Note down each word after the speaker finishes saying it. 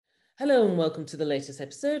Hello and welcome to the latest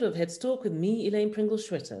episode of Heads Talk with me, Elaine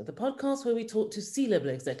Pringle-Schwitter, the podcast where we talk to C-level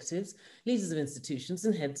executives, leaders of institutions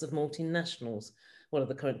and heads of multinationals. What are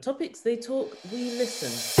the current topics? They talk, we listen.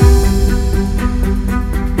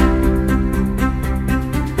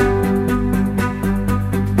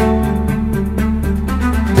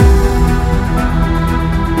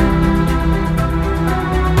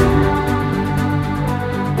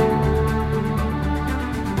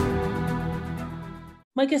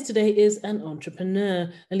 My guest today is an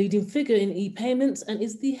entrepreneur, a leading figure in e-payments, and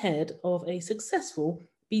is the head of a successful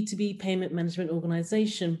B2B payment management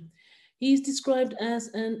organization. He is described as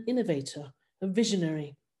an innovator, a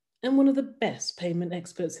visionary, and one of the best payment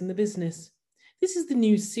experts in the business. This is the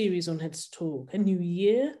new series on Heads Talk, a new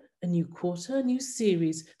year, a new quarter, a new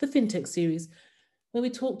series, the FinTech series, where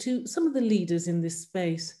we talk to some of the leaders in this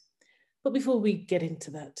space. But before we get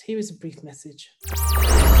into that, here is a brief message.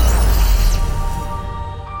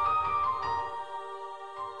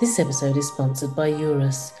 This episode is sponsored by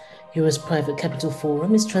Eurus. Eurus Private Capital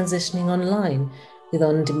Forum is transitioning online, with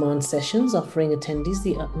on-demand sessions offering attendees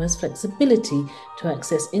the utmost flexibility to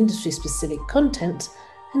access industry-specific content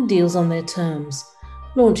and deals on their terms.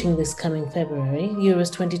 Launching this coming February, Eurus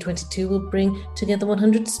 2022 will bring together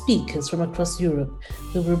 100 speakers from across Europe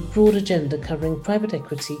over a broad agenda covering private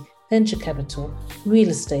equity, venture capital, real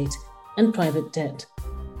estate, and private debt.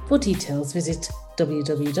 For details, visit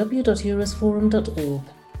www.eurusforum.org.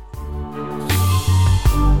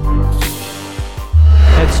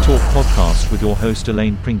 Heads Talk podcast with your host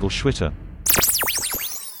Elaine Pringle-Schwitter.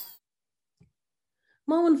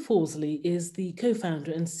 Marwan Fawsley is the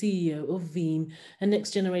co-founder and CEO of Veem, a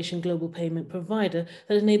next-generation global payment provider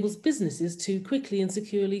that enables businesses to quickly and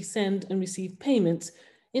securely send and receive payments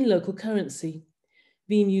in local currency.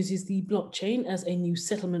 Veem uses the blockchain as a new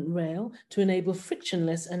settlement rail to enable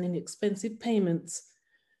frictionless and inexpensive payments.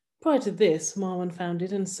 Prior to this, Marwan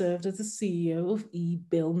founded and served as the CEO of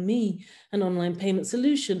eBillMe, an online payment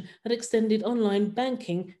solution that extended online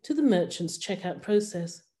banking to the merchant's checkout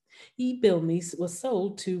process. eBillMe was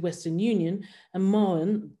sold to Western Union, and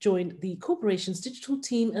Marwan joined the corporation's digital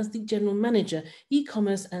team as the general manager,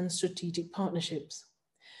 e-commerce and strategic partnerships.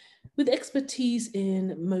 With expertise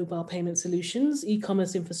in mobile payment solutions,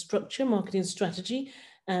 e-commerce infrastructure, marketing strategy,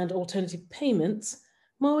 and alternative payments,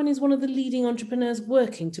 Marwan is one of the leading entrepreneurs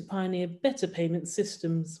working to pioneer better payment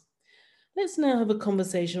systems. Let's now have a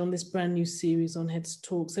conversation on this brand new series on Heads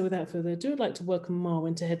Talk. So without further ado, I'd like to welcome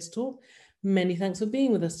Marwan to Heads Talk. Many thanks for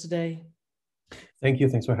being with us today. Thank you.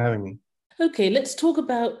 Thanks for having me. Okay, let's talk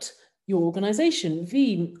about your organization,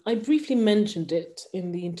 Veem. I briefly mentioned it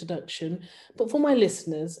in the introduction, but for my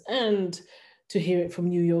listeners and to hear it from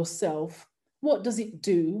you yourself, what does it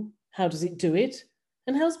do? How does it do it?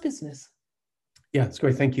 And how's business? Yeah, it's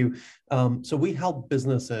great. Thank you. So we help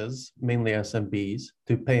businesses, mainly SMBs,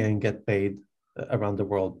 to pay and get paid around the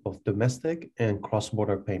world, both domestic and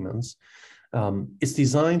cross-border payments. It's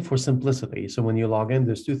designed for simplicity. So when you log in,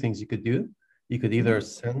 there's two things you could do. You could either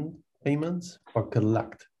send payments or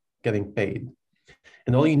collect, getting paid.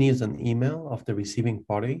 And all you need is an email of the receiving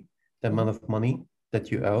party, the amount of money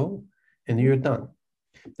that you owe, and you're done.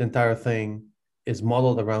 The entire thing is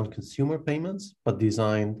modeled around consumer payments, but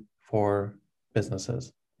designed for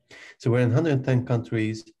businesses. So we're in 110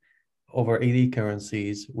 countries, over 80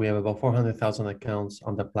 currencies. We have about 400,000 accounts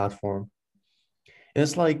on the platform. And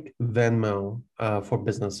it's like Venmo for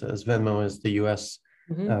businesses. Venmo is the US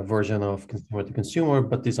version of consumer to consumer,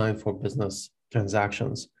 but designed for business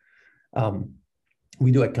transactions.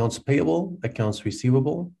 We do accounts payable, accounts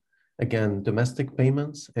receivable, again, domestic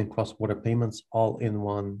payments and cross-border payments all in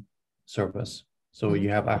one service. So you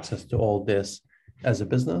have access to all this as a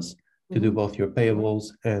business to do both your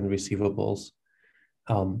payables and receivables.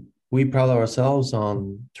 We pride ourselves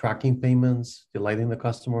on tracking payments, delighting the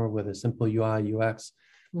customer with a simple UI, UX,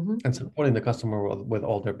 and supporting the customer with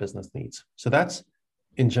all their business needs. So that's,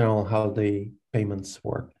 in general, how the payments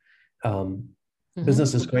work.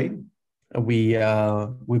 Business is great.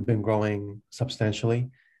 We've been growing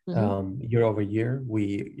substantially. Year over year.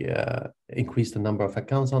 We increased the number of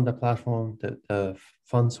accounts on the platform, the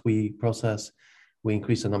funds we process. We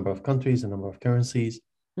increase the number of countries, the number of currencies,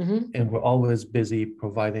 and we're always busy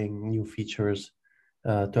providing new features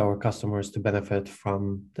to our customers to benefit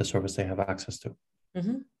from the service they have access to.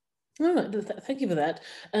 All right, thank you for that.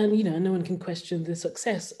 And, no one can question the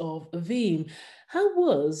success of Veem. How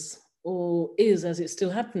was, or is, as it's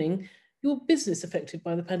still happening, your business affected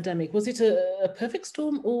by the pandemic? Was it a perfect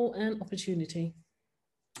storm or an opportunity?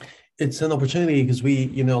 It's an opportunity because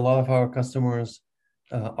a lot of our customers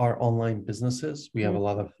are online businesses. We have a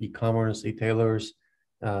lot of e-commerce, retailers,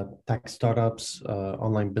 tech startups,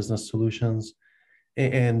 online business solutions,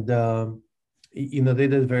 and they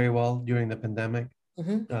did very well during the pandemic.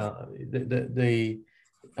 Mm-hmm.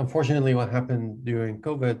 Unfortunately, what happened during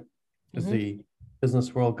COVID is Mm-hmm. the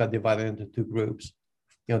business world got divided into two groups.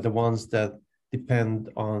 The ones that depend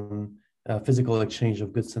on physical exchange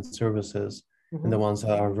of goods and services, and the Mm-hmm. ones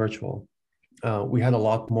that are virtual. We had a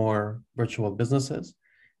lot more virtual businesses,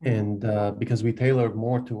 Mm-hmm. and because we tailored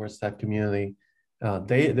more towards that community,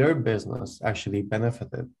 their business actually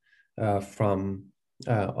benefited from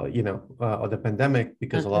the pandemic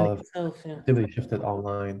because a lot Pandemic of itself, yeah. activity shifted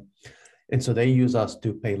online. And so they use us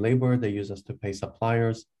to pay labor, they use us to pay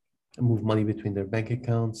suppliers, move money between their bank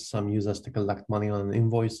accounts. Some use us to collect money on an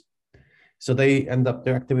invoice. So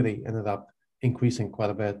their activity ended up increasing quite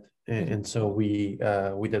a bit. And so we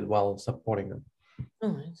did well supporting them.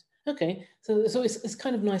 All right. Okay. So it's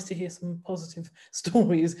kind of nice to hear some positive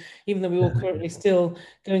stories, even though we're all currently still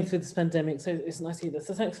going through this pandemic. So it's nice to hear that.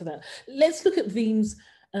 So thanks for that. Let's look at Veeam's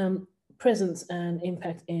presence and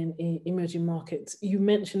impact in emerging markets. You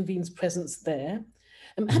mentioned Veeam's presence there.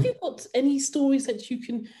 Have you got any stories that you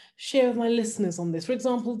can share with my listeners on this? For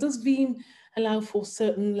example, does Veeam allow for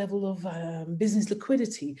certain level of business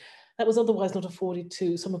liquidity that was otherwise not afforded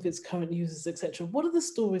to some of its current users, etc.? What are the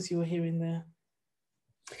stories you're hearing there?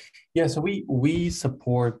 Yeah, so we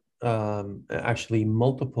support actually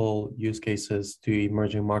multiple use cases to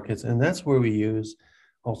emerging markets, and that's where we use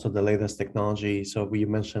also the latest technology. So we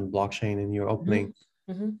mentioned blockchain in your opening.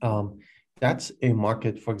 That's a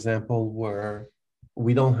market, for example, where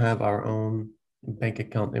we don't have our own bank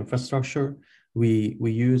account infrastructure. We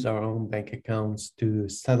use our own bank accounts to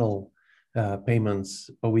settle payments,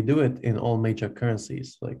 but we do it in all major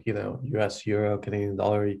currencies like US, Euro, Canadian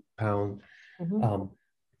dollar, pound.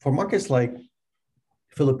 For markets like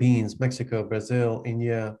Philippines, Mexico, Brazil,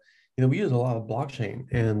 India, we use a lot of blockchain,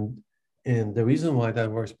 and the reason why that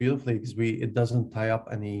works beautifully is it doesn't tie up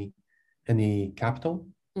any capital,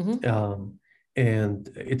 and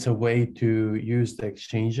it's a way to use the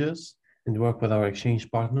exchanges and work with our exchange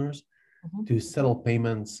partners to settle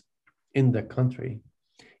payments in the country.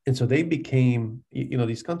 And so they became,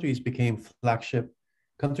 these countries became flagship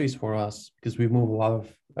countries for us because we move a lot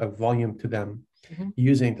of volume to them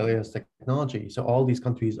using the latest technology. So all these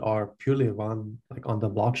countries are purely run like on the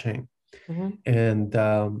blockchain. And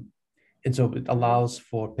so it allows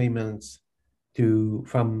for payments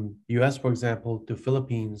from US, for example, to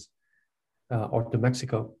Philippines or to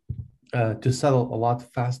Mexico to settle a lot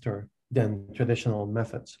faster than traditional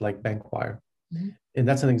methods like bank wire. And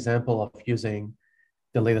that's an example of using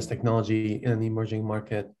the latest technology in an emerging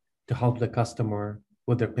market to help the customer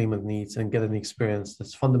with their payment needs and get an experience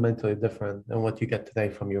that's fundamentally different than what you get today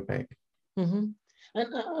from your bank. And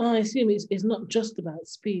I assume it's not just about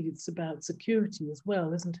speed, it's about security as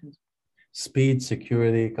well, isn't it? Speed,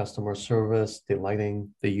 security, customer service, delighting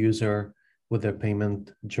the user with their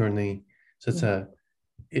payment journey. So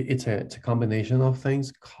it's a combination of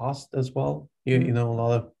things. Cost as well. A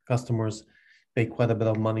lot of customers pay quite a bit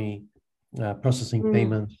of money processing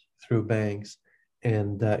payments through banks,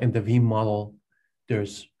 and in the Veeam model,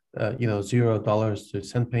 there's $0 to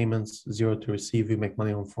send payments, zero to receive. We make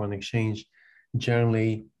money on foreign exchange.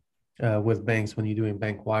 Generally, with banks, when you're doing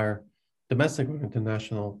bank wire, domestic or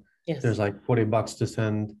international, there's like $40 to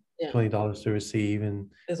send, $20 to receive, and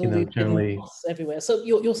there's all these generally costs everywhere. So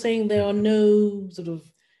you're saying there are no sort of,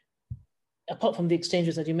 apart from the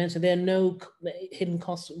exchanges that you mentioned, there are no hidden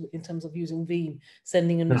costs in terms of using Veeam,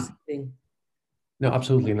 sending and receiving? No,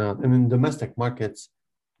 absolutely not. And in domestic markets,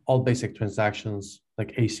 all basic transactions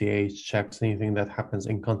like ACH, checks, anything that happens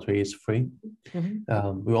in country is free.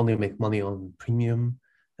 We only make money on premium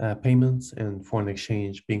payments, and foreign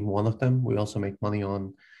exchange being one of them. We also make money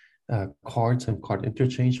on cards and card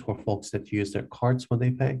interchange for folks that use their cards when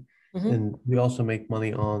they pay. And we also make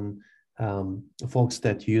money on folks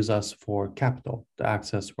that use us for capital, to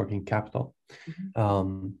access working capital.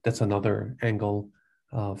 That's another angle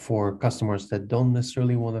for customers that don't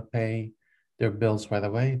necessarily want to pay their bills right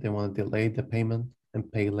away. They want to delay the payment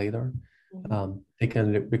and pay later. They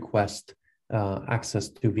can request access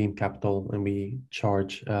to Veeam Capital, and we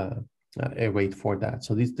charge a rate for that.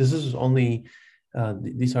 So these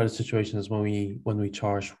are the situations when we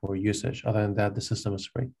charge for usage. Other than that, the system is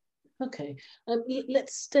free. Okay,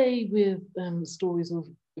 let's stay with stories of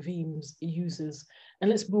Veeam's users, and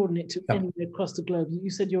let's broaden it to anywhere across the globe. You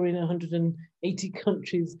said you're in 180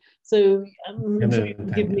 countries, so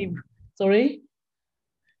give me, sorry?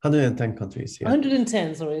 110 countries, yeah.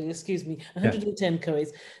 110, sorry, excuse me, 110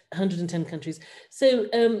 countries, 110 countries. So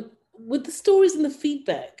with the stories and the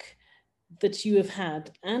feedback that you have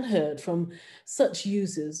had and heard from such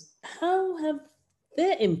users, how have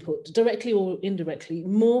their input, directly or indirectly,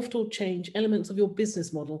 morphed or changed elements of your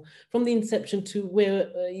business model from the inception to where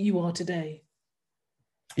you are today?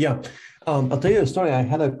 Yeah, I'll tell you a story. I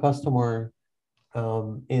had a customer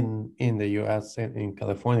in the US, in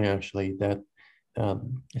California actually, that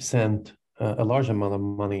sent a large amount of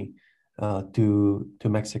money to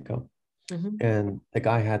Mexico, and the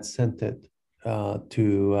guy had sent it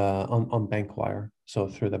to on BankWire, so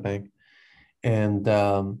through the bank, and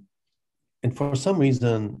for some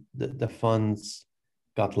reason the funds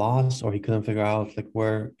got lost, or he couldn't figure out like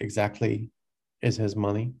where exactly is his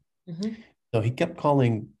money. So he kept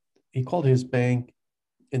calling. He called his bank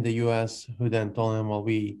in the US, who then told him, well,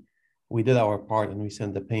 we did our part and we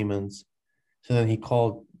sent the payments. So then he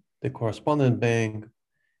called the correspondent bank,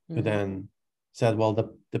 who then said, well,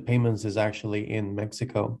 the payments is actually in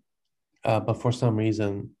Mexico, but for some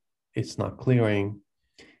reason it's not clearing,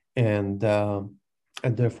 and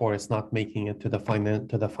therefore it's not making it to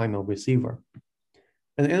the final receiver.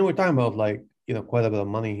 And we're talking about, like, quite a bit of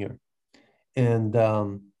money here. And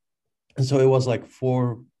so it was like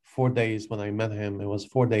four days when I met him. It was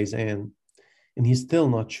 4 days in, and he's still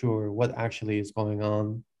not sure what actually is going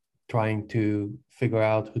on, trying to figure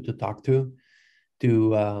out who to talk to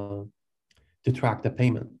track the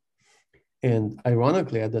payment. And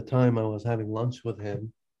ironically, at the time, I was having lunch with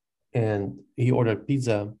him, and he ordered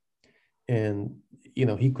pizza, and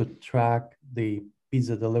he could track the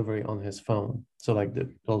pizza delivery on his phone. So like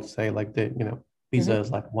they'll say like pizza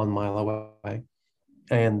is like 1 mile away,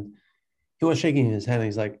 and he was shaking his head. And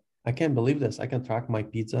he's like, I can't believe this. I can track my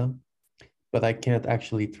pizza, but I can't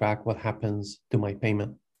actually track what happens to my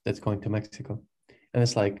payment that's going to Mexico. And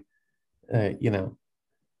it's like,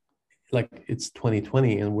 like it's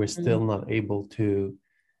 2020 and we're still not able to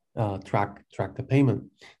track the payment.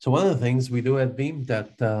 So one of the things we do at Veeam that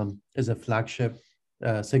is a flagship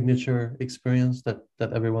signature experience that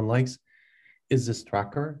everyone likes is this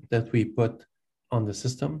tracker that we put on the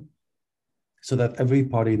system, so that every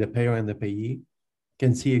party, the payer and the payee,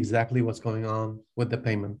 can see exactly what's going on with the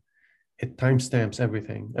payment. It timestamps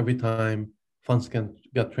everything. Every time funds can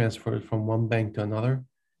get transferred from one bank to another,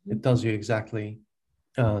 it tells you exactly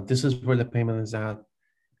this is where the payment is at.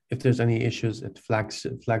 If there's any issues, it flags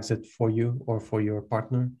it for you or for your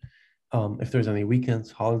partner. If there's any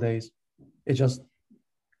weekends, holidays, it just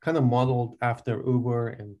kind of modeled after Uber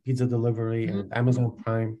and pizza delivery and Amazon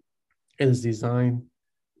Prime. It is designed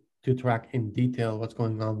to track in detail what's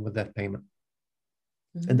going on with that payment.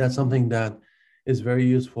 And that's something that is very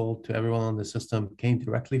useful to everyone on the system. Came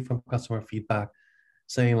directly from customer feedback,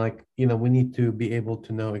 saying like, we need to be able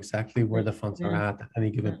to know exactly where the funds are at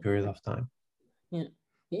any given period of time. Yeah.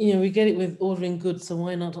 We get it with ordering goods, so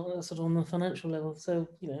why not sort of on the financial level? So,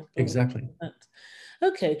 Exactly. That.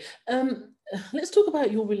 Okay. Let's talk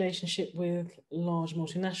about your relationship with large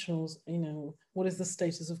multinationals. What is the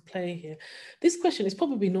status of play here? This question is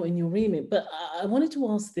probably not in your remit, but I wanted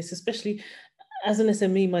to ask this, especially as an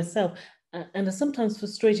SME myself, and a sometimes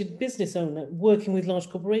frustrated business owner working with large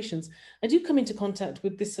corporations. I do come into contact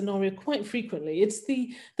with this scenario quite frequently. It's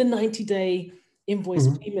the 90-day invoice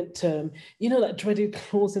payment term. That dreaded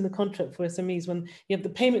clause in the contract for SMEs when you have the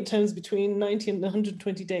payment terms between 90 and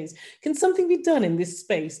 120 days. Can something be done in this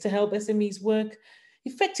space to help SMEs work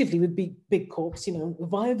effectively with big corps,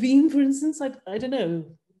 via Veeam, for instance? I don't know.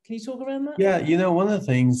 Can you talk around that? Yeah, one of the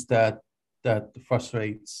things that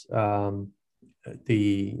frustrates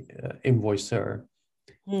the invoicer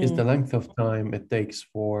is the length of time it takes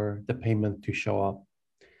for the payment to show up.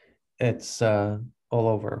 It's all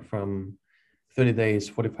over from 30 days,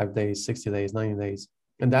 45 days, 60 days, 90 days.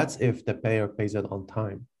 And that's if the payer pays it on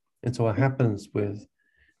time. And so what happens with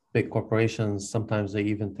big corporations, sometimes they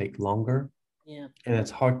even take longer. Yeah. And it's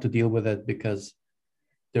hard to deal with it because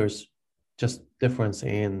there's just difference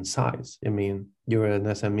in size. I mean, you're an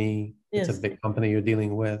SME, yes. It's a big company you're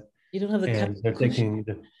dealing with. You don't have the and they're taking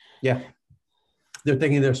they're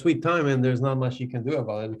taking their sweet time, and there's not much you can do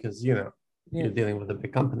about it because you're dealing with a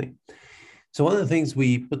big company. So one of the things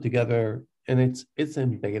we put together, and it's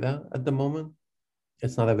in beta at the moment,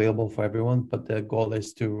 it's not available for everyone, but the goal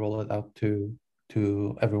is to roll it out to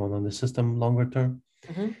everyone on the system longer term,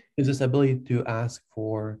 is this ability to ask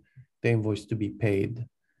for the invoice to be paid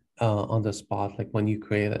on the spot, like when you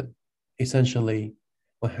create it. Essentially,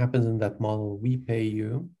 what happens in that model, we pay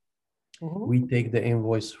you, we take the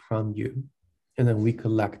invoice from you, and then we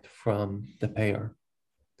collect from the payer.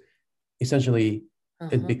 Essentially,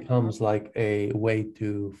 it becomes like a way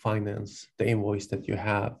to finance the invoice that you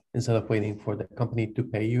have. Instead of waiting for the company to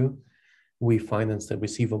pay you, we finance the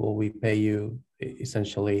receivable, we pay you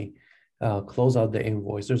essentially close out the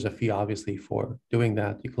invoice. There's a fee, obviously, for doing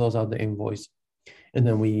that. You close out the invoice, and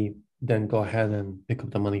then we then go ahead and pick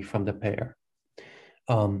up the money from the payer.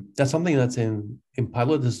 That's something that's in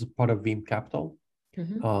pilot. This is part of Veeam Capital.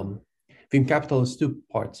 Veeam Capital is two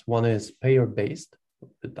parts. One is payer-based.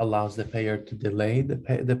 It allows the payer to delay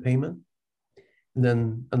the payment. And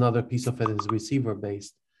then another piece of it is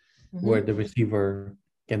receiver-based, where the receiver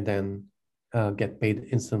can then get paid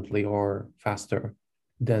instantly or faster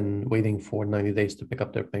than waiting for 90 days to pick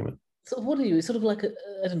up their payment. So what are you? Sort of like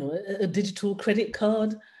a digital credit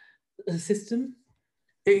card system?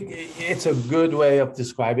 It's a good way of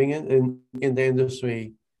describing it. In the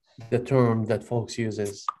industry, the term that folks use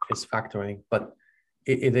is factoring, but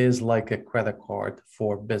it is like a credit card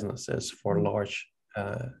for businesses for large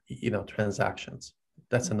transactions.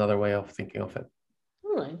 That's another way of thinking of it.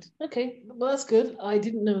 All right. Okay. Well, that's good. I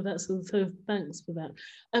didn't know that, so thanks for that.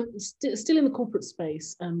 Still in the corporate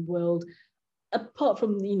space and world, apart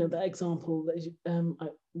from that example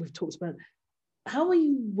that we've talked about, how are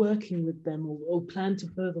you working with them or plan to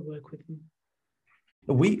further work with them?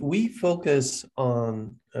 We focus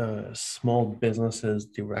on small businesses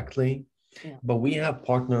directly, but we have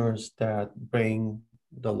partners that bring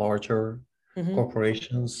the larger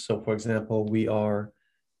corporations. So, for example, we are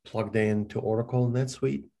plugged into Oracle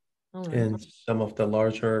NetSuite, and some of the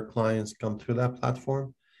larger clients come through that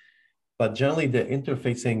platform. But generally, the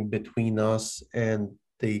interfacing between us and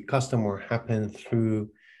the customer happens through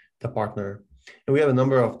the partner. And we have a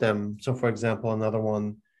number of them. So, for example, another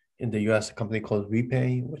one in the US, a company called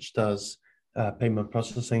Repay, which does payment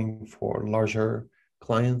processing for larger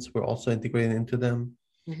clients. We're also integrated into them.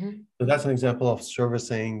 So that's an example of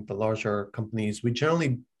servicing the larger companies. We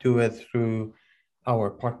generally do it through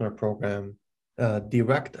our partner program.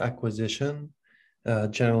 Direct acquisition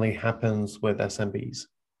generally happens with SMBs.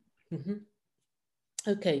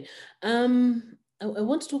 Okay. I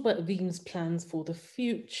want to talk about Veeam's plans for the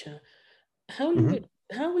future. How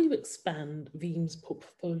will you expand Veeam's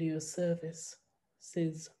portfolio of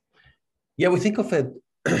services? Yeah, we think of it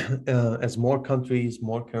as more countries,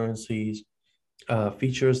 more currencies,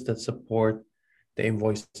 features that support the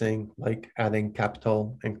invoicing, like adding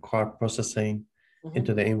capital and card processing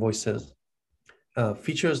into the invoices.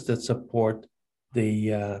 Features that support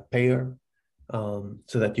the payer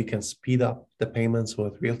so that you can speed up the payments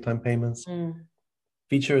with real-time payments.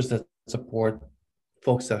 Features that support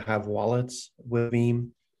folks that have wallets with Veeam.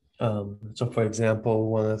 So for example,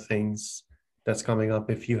 one of the things that's coming up,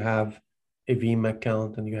 if you have a Veeam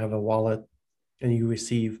account and you have a wallet and you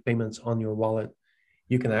receive payments on your wallet,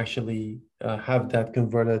 you can actually have that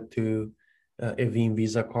converted to a Veeam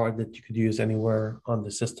Visa card that you could use anywhere on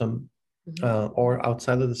the system or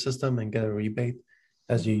outside of the system and get a rebate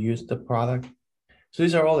as you use the product. So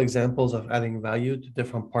these are all examples of adding value to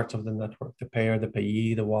different parts of the network, the payer, the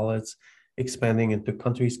payee, the wallets, expanding into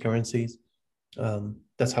countries, currencies.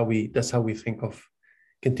 That's how we think of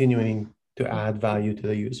continuing to add value to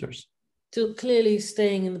the users. So clearly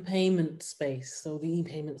staying in the payment space, or the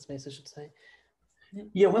e-payment space, I should say.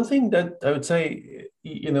 Yeah, one thing that I would say,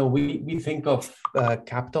 we think of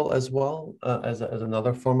capital as well as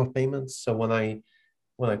another form of payments. So when I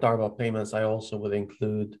talk about payments, I also would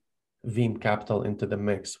include Veeam Capital into the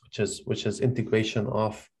mix, which is integration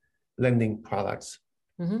of lending products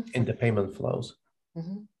into payment flows.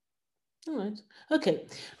 All right. Okay.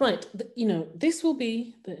 Right. This will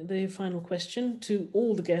be the final question to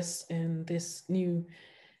all the guests in this new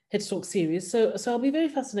Head Talk series. So I'll be very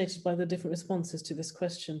fascinated by the different responses to this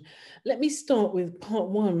question. Let me start with part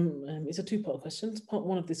one. It's a two-part question. Part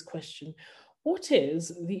one of this question. What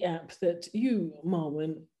is the app that you,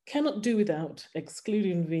 Marwan, cannot do without,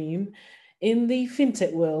 excluding Veeam, in the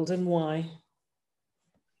fintech world, and why?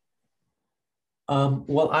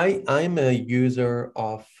 Well, I'm a user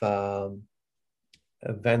of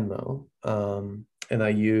Venmo, and I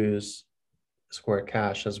use Square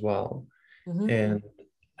Cash as well. And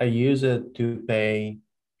I use it to pay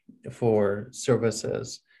for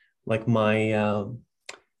services like my,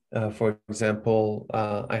 for example,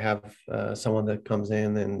 I have someone that comes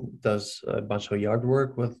in and does a bunch of yard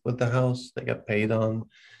work with the house. They get paid on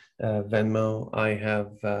Venmo. I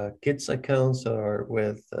have kids accounts that are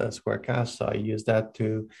with Square Cash, so I use that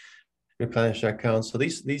to replenish their accounts. So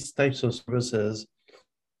these types of services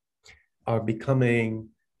are becoming,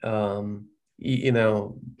 part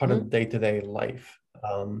of day-to-day life.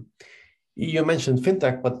 You mentioned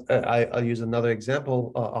fintech, but I'll use another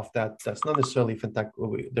example of that. That's not necessarily fintech.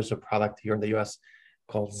 There's a product here in the US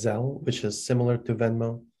called Zelle, which is similar to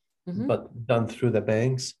Venmo, but done through the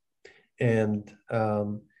banks. And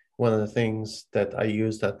one of the things that I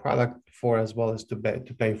use that product for as well is to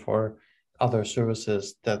pay for other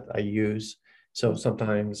services that I use. So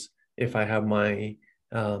sometimes if I have my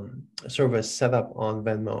service set up on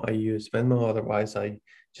Venmo, I use Venmo. Otherwise, I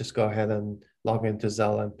just go ahead and log into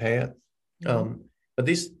Zelle and pay it. But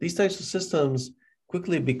these types of systems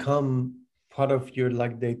quickly become part of your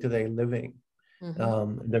like day-to-day living.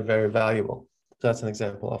 They're very valuable. So that's an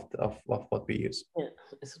example of what we use. Yeah,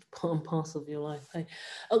 it's part and parcel of your life.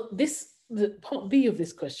 The part B of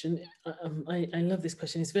this question, I love this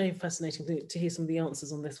question. It's very fascinating to hear some of the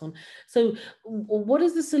answers on this one. So what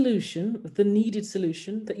is the solution, the needed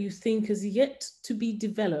solution that you think is yet to be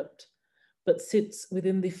developed, but sits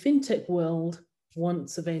within the fintech world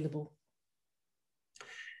once available?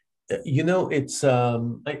 It's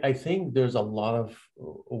I think there's a lot of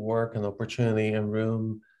work and opportunity and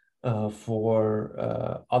room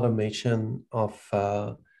for automation of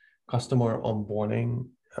customer onboarding,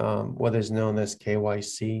 what is known as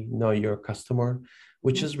KYC, Know Your Customer,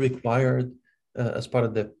 which is required as part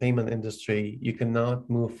of the payment industry. You cannot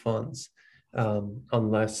move funds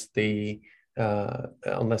unless the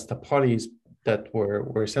parties that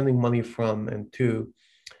we're sending money from and to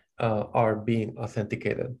are being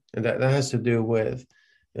authenticated. And that has to do with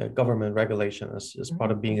government regulation. As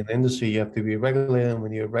part of being in the industry, you have to be regulated. And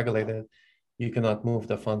when you're regulated, you cannot move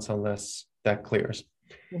the funds unless that clears.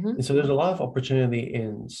 And so there's a lot of opportunity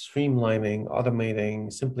in streamlining,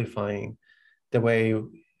 automating, simplifying the way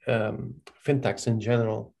fintechs in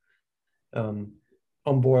general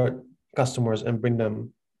onboard customers and bring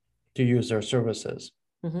them to use their services.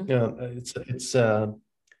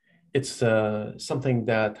 It's something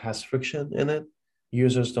that has friction in it.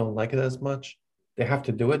 Users don't like it as much. They have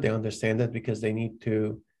to do it. They understand it because they need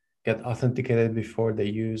to get authenticated before they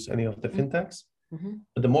use any of the fintechs.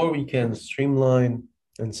 But the more we can streamline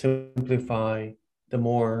and simplify, the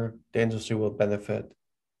more the industry will benefit.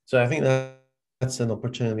 So I think that's an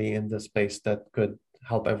opportunity in this space that could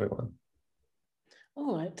help everyone.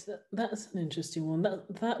 All right, that's an interesting one.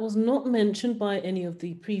 That was not mentioned by any of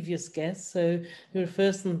the previous guests, so you're the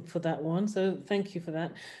first one for that one. So thank you for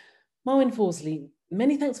that. Marwin Fawsley,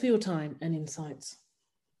 many thanks for your time and insights.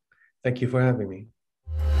 Thank you for having me.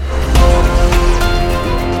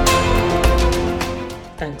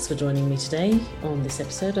 Thanks for joining me today on this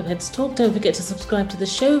episode of Heads Talk. Don't forget to subscribe to the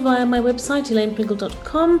show via my website,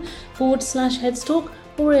 elainepringle.com/Heads Talk,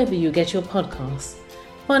 or wherever you get your podcasts.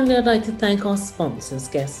 Finally, I'd like to thank our sponsors,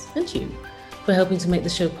 guests, and you for helping to make the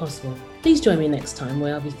show possible. Please join me next time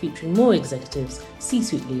where I'll be featuring more executives,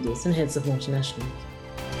 C-suite leaders, and heads of multinationals.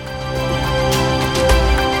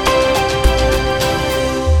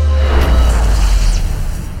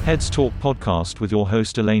 Heads Talk podcast with your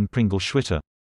host Elaine Pringle Schwitter.